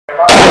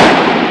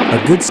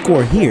A good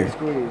score here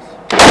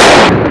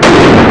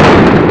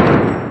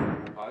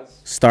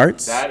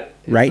starts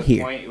right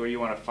here.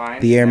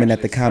 The airmen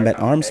at the Combat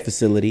Arms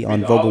Facility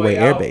on Vogelway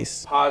Air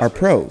Base are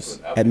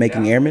pros at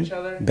making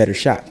airmen better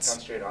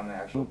shots.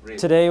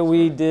 Today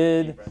we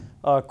did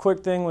a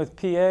quick thing with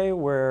PA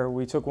where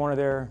we took one of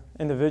their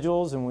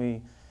individuals and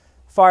we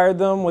fired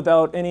them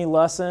without any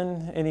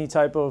lesson, any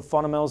type of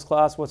fundamentals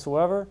class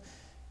whatsoever.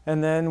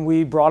 And then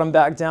we brought them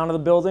back down to the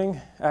building,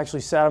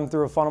 actually sat them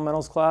through a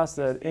fundamentals class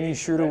that any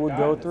shooter would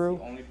go through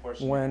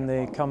when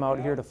they come out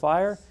here to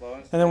fire.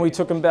 And then we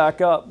took him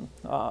back up.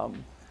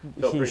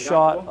 He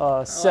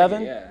shot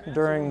 7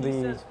 during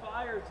the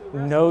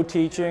no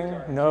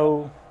teaching,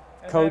 no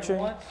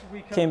coaching.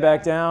 Came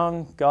back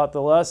down, got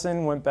the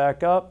lesson, went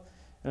back up,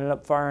 ended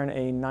up firing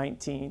a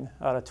 19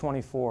 out of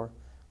 24,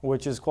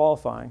 which is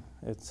qualifying.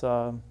 It's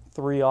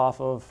 3 off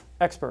of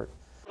expert.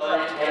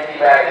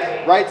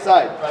 Right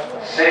side.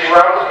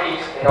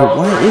 But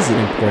why is it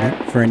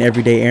important for an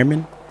everyday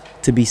airman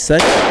to be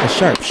such a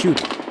sharp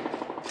shooter?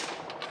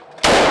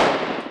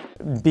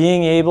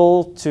 Being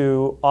able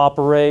to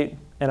operate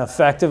and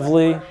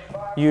effectively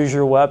use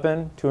your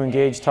weapon to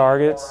engage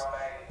targets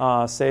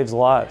saves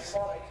lives.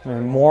 I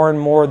mean, more and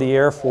more the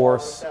Air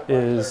Force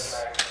is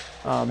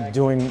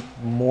doing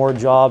more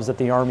jobs that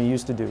the Army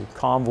used to do,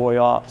 convoy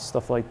ops,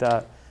 stuff like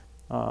that.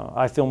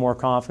 I feel more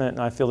confident,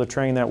 and I feel the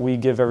training that we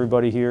give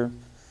everybody here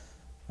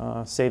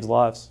saves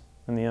lives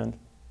in the end.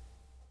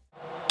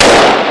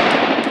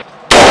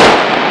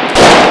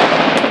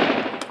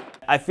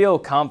 I feel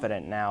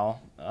confident now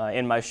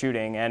in my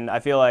shooting, and I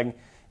feel like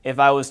if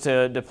I was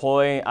to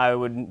deploy, I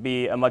would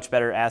be a much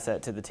better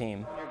asset to the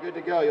team. You're good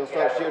to go. You'll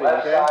start shooting,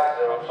 okay?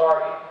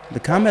 The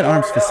Combat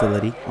Arms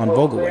Facility on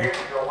Vogelway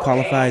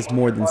qualifies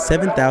more than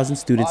 7,000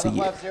 students a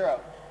year,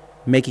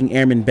 making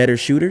airmen better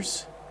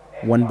shooters,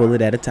 one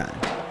bullet at a time.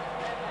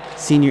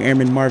 Senior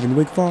Airman Marvin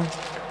WIGFALL,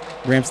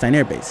 Ramstein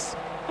Air Base,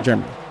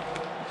 Germany.